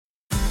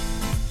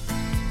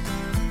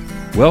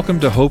Welcome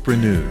to Hope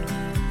Renewed,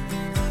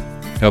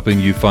 helping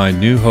you find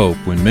new hope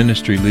when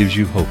ministry leaves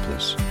you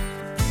hopeless.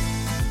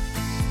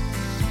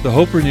 The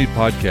Hope Renewed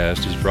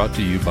podcast is brought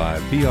to you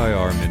by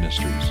PIR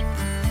Ministries.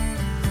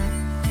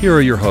 Here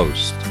are your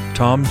hosts,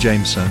 Tom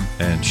Jameson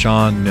and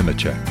Sean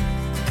Nemechek.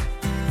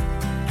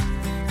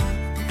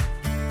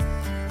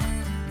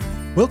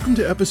 Welcome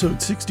to episode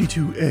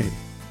 62A.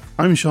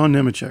 I'm Sean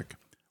Nemechek.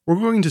 We're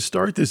going to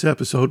start this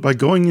episode by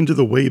going into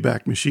the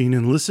Wayback Machine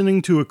and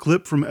listening to a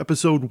clip from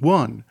episode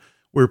 1,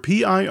 where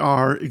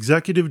PIR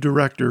Executive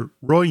Director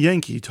Roy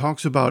Yankee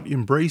talks about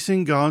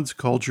embracing God's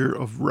culture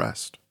of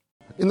rest.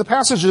 In the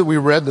passage that we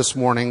read this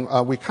morning,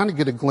 we kind of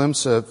get a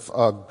glimpse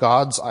of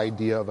God's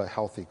idea of a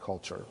healthy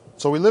culture.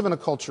 So we live in a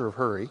culture of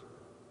hurry.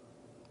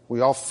 We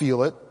all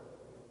feel it.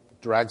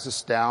 It drags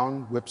us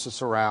down, whips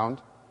us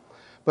around.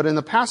 But in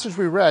the passage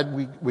we read,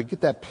 we get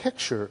that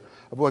picture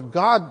of what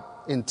God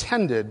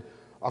intended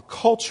a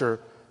culture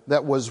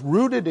that was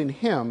rooted in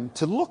Him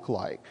to look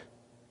like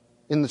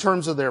in the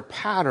terms of their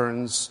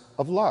patterns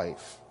of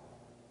life.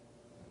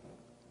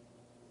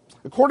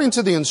 According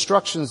to the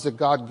instructions that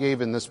God gave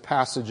in this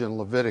passage in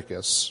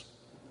Leviticus,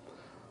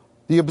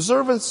 the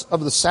observance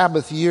of the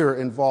Sabbath year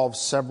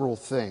involves several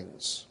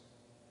things.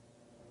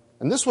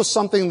 And this was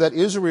something that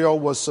Israel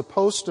was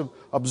supposed to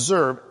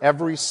observe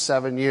every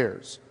 7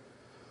 years.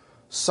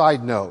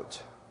 Side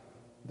note,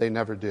 they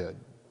never did.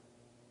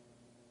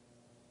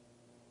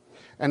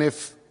 And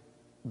if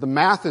the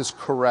math is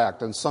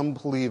correct, and some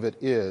believe it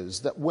is,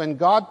 that when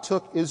God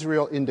took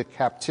Israel into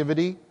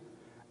captivity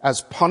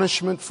as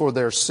punishment for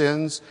their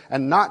sins,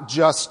 and not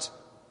just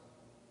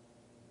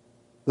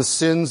the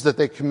sins that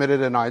they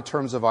committed in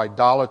terms of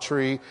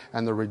idolatry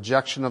and the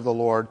rejection of the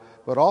Lord,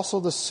 but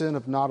also the sin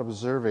of not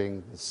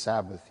observing the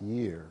Sabbath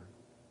year.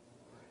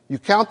 You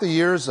count the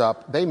years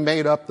up, they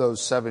made up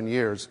those 7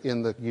 years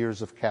in the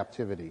years of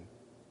captivity.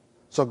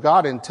 So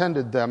God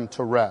intended them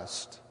to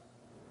rest.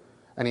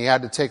 And He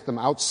had to take them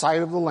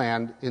outside of the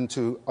land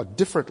into a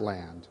different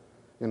land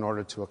in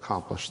order to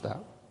accomplish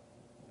that.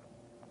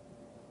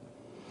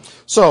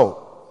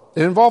 So,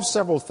 it involves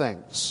several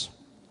things.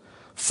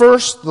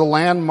 First, the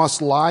land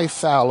must lie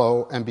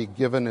fallow and be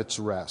given its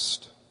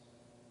rest.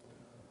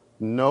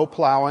 No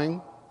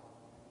plowing,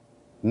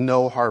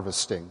 no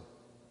harvesting.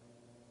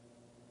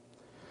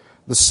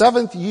 The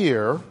 7th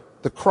year,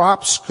 the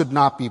crops could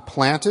not be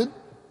planted,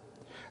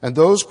 and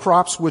those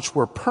crops which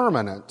were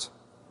permanent,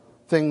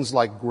 things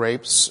like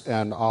grapes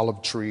and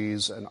olive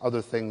trees and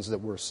other things that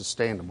were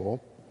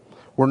sustainable,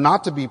 were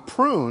not to be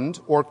pruned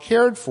or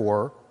cared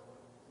for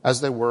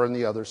as they were in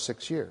the other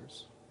 6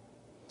 years.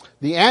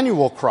 The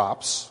annual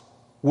crops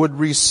would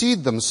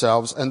reseed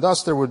themselves, and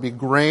thus there would be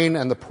grain,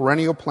 and the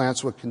perennial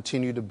plants would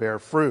continue to bear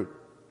fruit.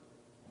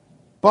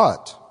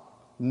 But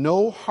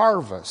no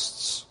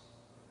harvests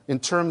in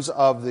terms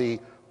of the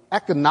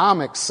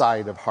economic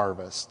side of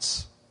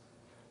harvests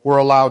were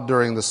allowed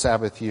during the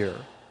Sabbath year.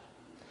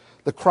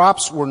 The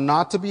crops were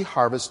not to be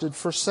harvested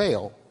for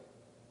sale.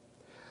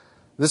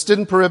 This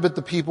didn't prohibit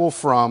the people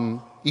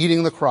from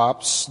eating the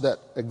crops that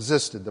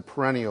existed, the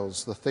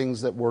perennials, the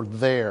things that were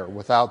there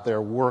without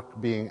their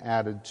work being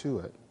added to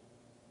it.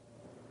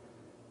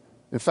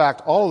 In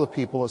fact, all the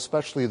people,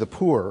 especially the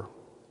poor,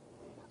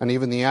 and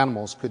even the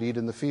animals, could eat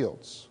in the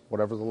fields,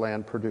 whatever the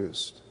land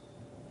produced.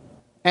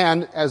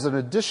 And as an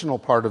additional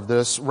part of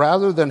this,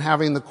 rather than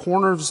having the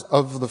corners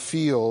of the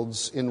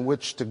fields in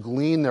which to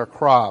glean their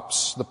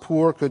crops, the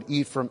poor could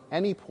eat from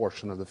any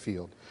portion of the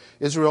field.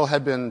 Israel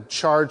had been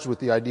charged with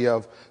the idea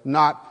of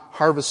not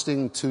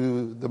harvesting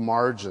to the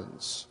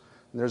margins.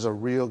 And there's a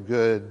real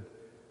good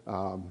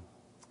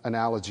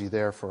analogy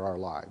there for our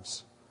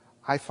lives.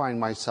 I find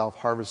myself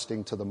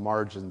harvesting to the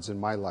margins in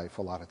my life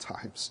a lot of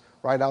times,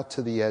 right out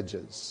to the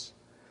edges.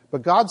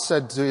 But God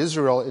said to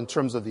Israel, in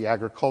terms of the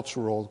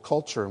agricultural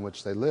culture in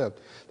which they lived,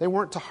 they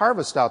weren't to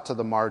harvest out to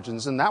the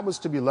margins, and that was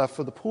to be left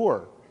for the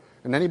poor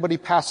and anybody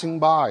passing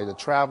by, the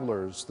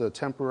travelers, the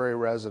temporary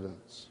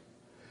residents.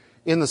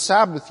 In the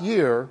Sabbath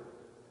year,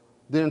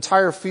 the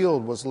entire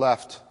field was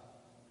left,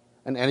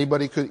 and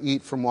anybody could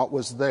eat from what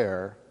was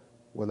there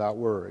without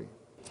worry.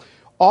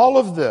 All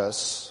of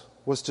this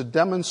was to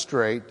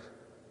demonstrate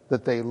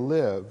that they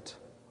lived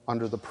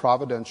under the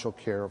providential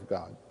care of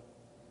God.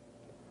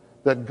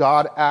 That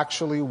God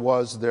actually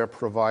was their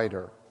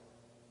provider,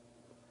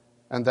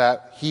 and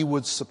that He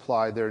would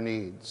supply their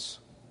needs.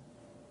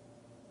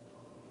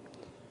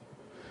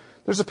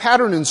 There's a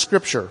pattern in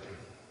Scripture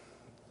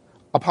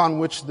upon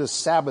which this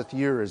Sabbath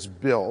year is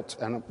built,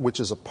 and which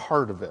is a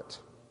part of it.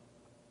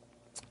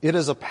 It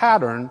is a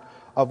pattern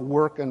of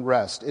work and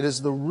rest. It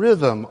is the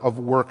rhythm of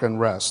work and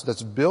rest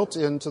that's built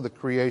into the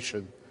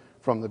creation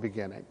from the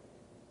beginning.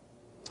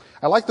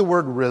 I like the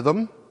word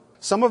rhythm.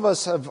 Some of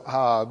us have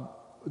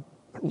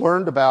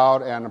learned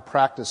about and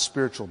practiced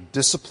spiritual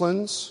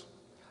disciplines.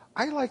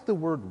 I like the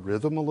word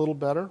rhythm a little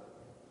better.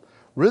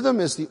 Rhythm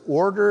is the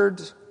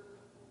ordered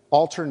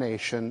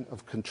alternation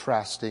of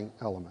contrasting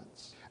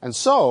elements. And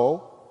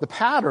so, the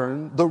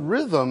pattern, the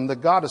rhythm that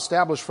God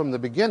established from the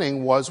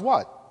beginning was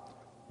what?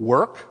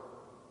 Work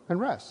and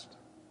rest.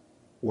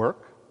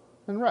 Work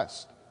and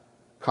rest.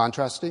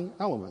 Contrasting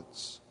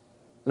elements.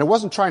 And it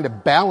wasn't trying to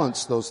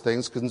balance those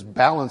things, because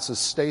balance is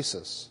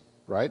stasis,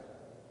 right?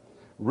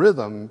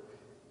 Rhythm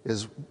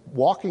is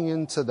walking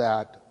into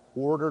that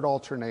ordered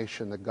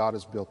alternation that God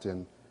has built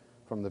in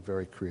from the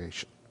very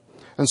creation.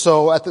 And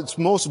so at its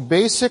most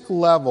basic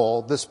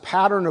level, this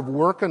pattern of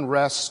work and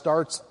rest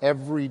starts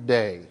every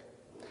day.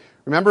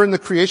 Remember in the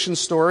creation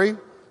story,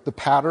 the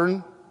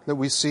pattern that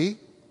we see?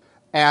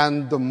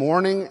 And the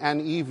morning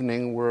and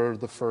evening were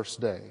the first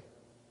day.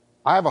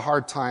 I have a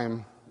hard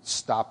time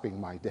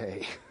stopping my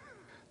day.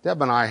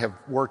 Deb and I have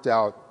worked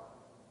out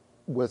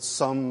with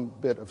some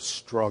bit of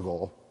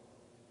struggle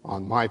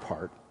on my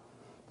part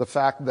the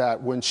fact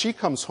that when she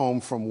comes home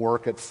from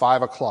work at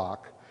 5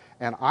 o'clock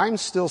and I'm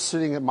still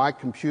sitting at my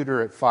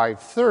computer at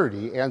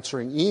 5:30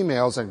 answering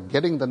emails and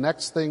getting the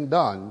next thing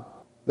done,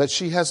 that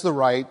she has the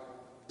right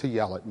to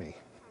yell at me.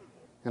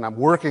 And I'm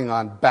working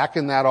on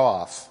backing that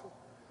off.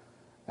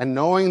 And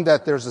knowing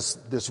that there's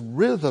this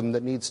rhythm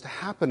that needs to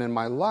happen in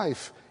my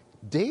life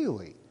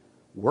daily,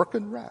 work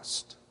and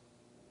rest.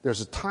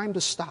 There's a time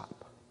to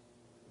stop,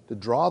 to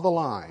draw the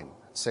line,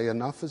 say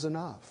enough is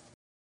enough.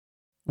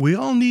 We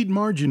all need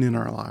margin in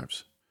our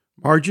lives.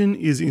 Margin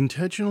is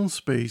intentional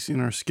space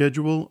in our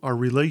schedule, our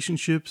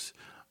relationships,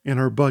 and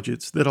our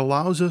budgets that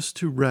allows us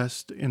to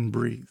rest and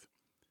breathe.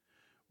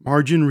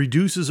 Margin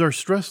reduces our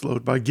stress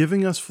load by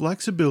giving us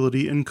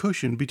flexibility and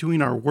cushion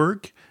between our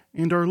work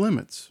and our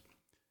limits.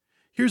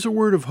 Here's a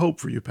word of hope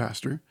for you,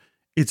 Pastor.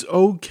 It's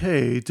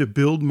okay to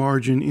build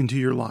margin into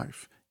your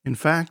life. In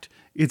fact,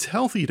 it's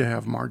healthy to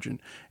have margin,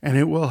 and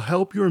it will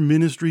help your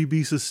ministry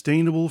be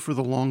sustainable for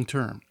the long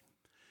term.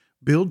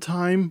 Build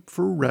time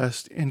for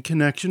rest and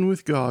connection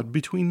with God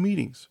between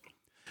meetings.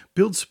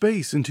 Build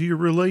space into your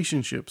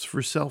relationships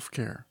for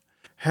self-care.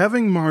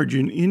 Having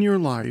margin in your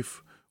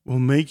life will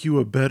make you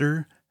a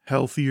better,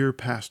 healthier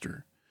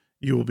pastor.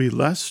 You will be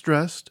less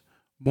stressed,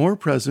 more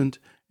present,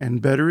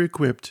 and better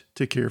equipped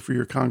to care for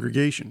your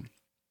congregation.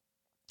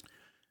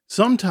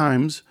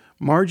 Sometimes,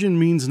 margin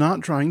means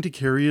not trying to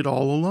carry it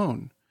all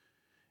alone.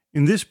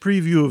 In this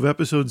preview of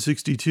episode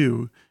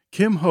 62,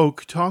 Kim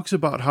Hoke talks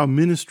about how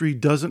ministry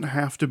doesn't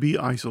have to be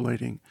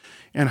isolating,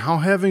 and how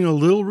having a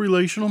little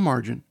relational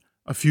margin,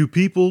 a few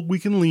people we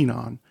can lean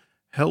on,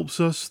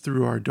 helps us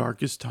through our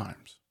darkest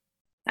times.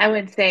 I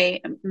would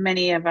say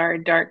many of our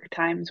dark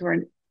times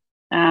were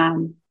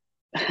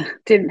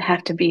didn't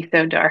have to be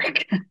so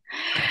dark.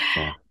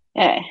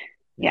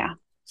 Yeah.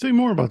 Say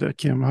more about that,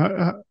 Kim.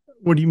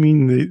 What do you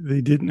mean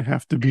they didn't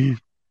have to be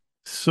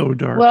so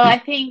dark? Well, I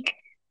think,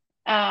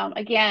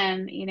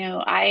 again,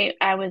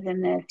 I was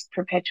in this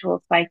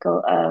perpetual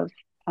cycle of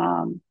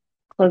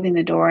closing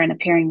the door and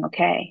appearing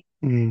okay,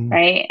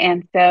 right?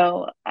 And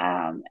so,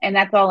 and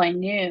that's all I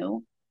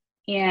knew.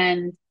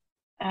 And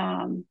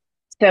and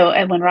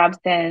when Rob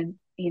said,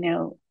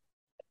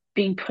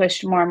 being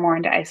pushed more and more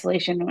into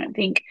isolation, I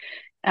think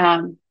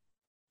the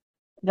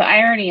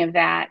irony of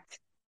that.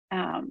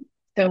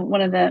 So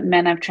one of the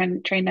men I've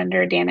trained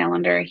under, Dan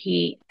Allender,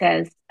 he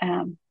says,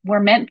 we're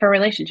meant for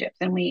relationships.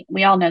 And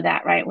we all know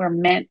that, right? We're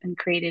meant and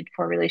created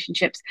for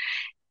relationships.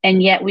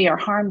 And yet we are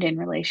harmed in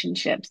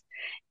relationships.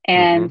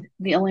 And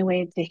the only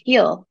way to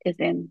heal is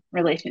in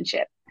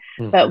relationship.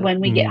 But when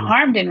we get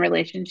harmed in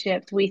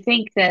relationships, we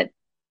think that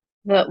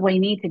what we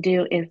need to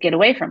do is get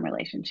away from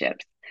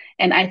relationships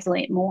and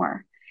isolate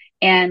more.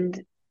 And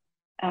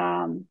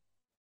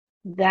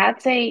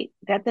that's a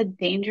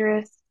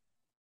dangerous,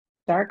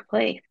 dark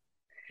place.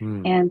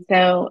 And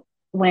so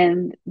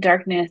when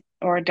darkness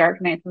or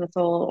dark nights of the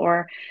soul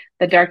or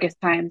the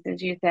darkest times,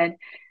 as you said,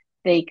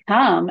 they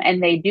come,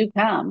 and they do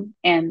come,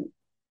 and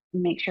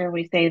make sure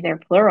we say they're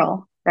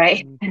plural,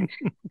 right?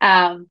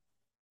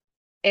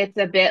 It's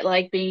a bit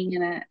like being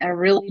in a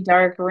really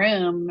dark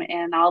room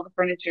and all the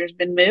furniture has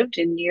been moved,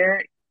 and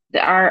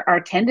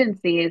our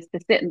tendency is to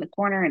sit in the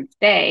corner and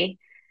stay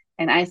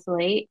and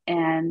isolate,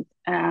 and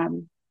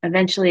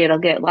eventually it'll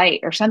get light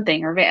or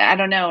something, or I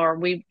don't know, or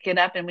we get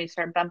up and we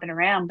start bumping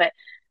around. But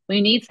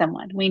we need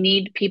someone. We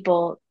need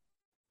people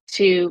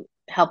to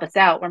help us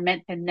out. We're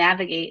meant to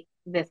navigate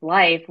this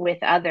life with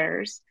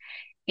others.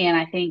 And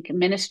I think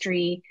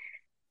ministry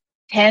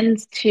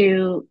tends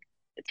to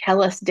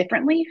tell us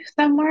differently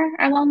somewhere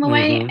along the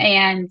way,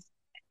 and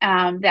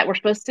that we're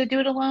supposed to do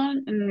it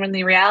alone. And when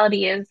the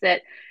reality is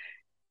that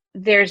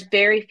there's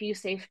very few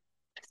safe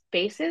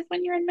spaces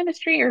when you're in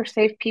ministry, or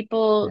safe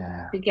people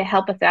to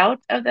help us out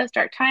of those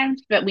dark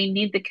times. But we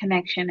need the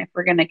connection if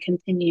we're going to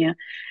continue,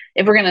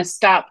 if we're going to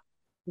stop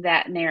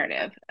that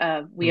narrative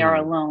of we are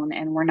alone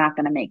and we're not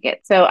going to make it.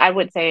 So I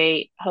would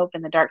say hope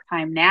in the dark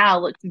time now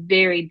looks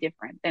very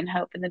different than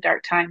hope in the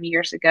dark time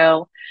years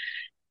ago,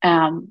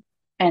 and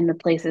the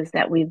places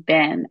that we've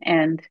been.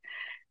 And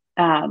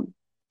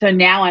so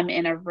now I'm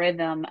in a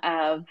rhythm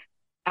of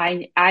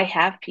I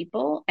have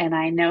people, and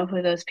I know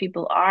who those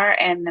people are,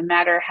 and no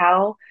matter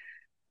how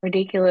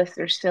ridiculous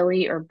or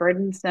silly or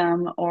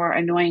burdensome or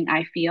annoying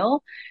I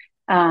feel,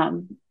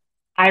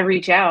 I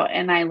reach out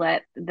and I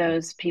let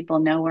those people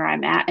know where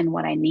I'm at and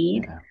what I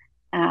need,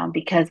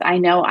 because I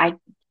know I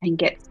can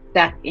get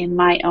stuck in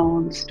my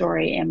own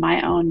story and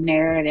my own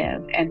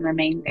narrative and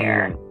remain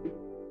there.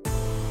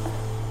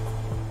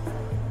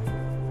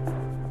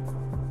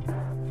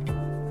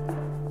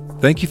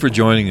 Thank you for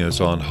joining us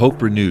on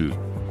Hope Renewed.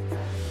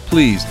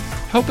 Please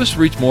help us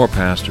reach more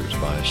pastors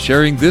by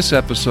sharing this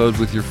episode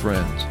with your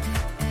friends.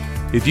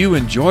 If you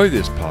enjoy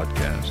this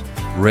podcast,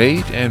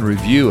 rate and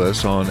review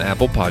us on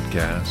Apple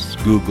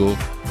Podcasts, Google,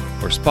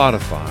 or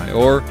Spotify,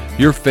 or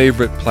your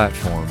favorite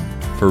platform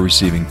for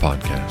receiving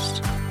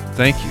podcasts.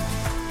 Thank you.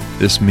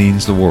 This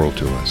means the world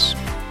to us.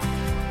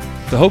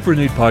 The Hope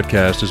Renewed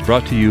podcast is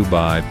brought to you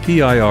by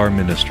PIR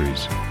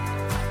Ministries.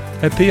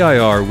 At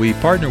PIR, we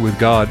partner with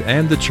God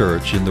and the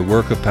church in the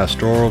work of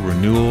pastoral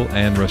renewal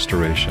and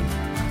restoration.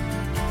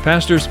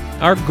 Pastors,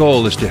 our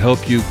goal is to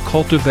help you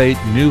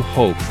cultivate new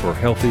hope for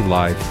healthy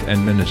life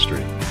and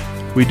ministry.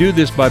 We do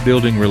this by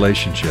building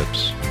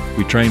relationships.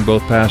 We train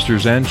both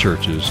pastors and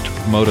churches to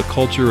promote a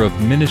culture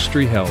of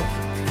ministry health.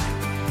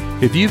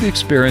 If you've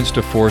experienced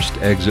a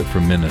forced exit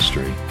from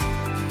ministry,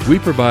 we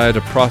provide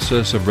a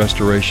process of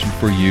restoration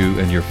for you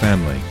and your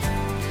family.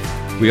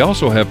 We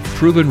also have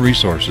proven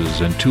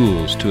resources and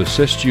tools to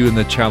assist you in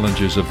the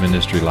challenges of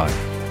ministry life.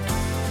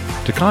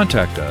 To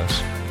contact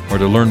us or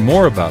to learn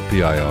more about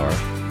PIR,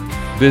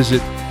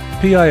 visit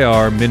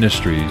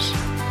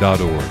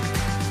pirministries.org.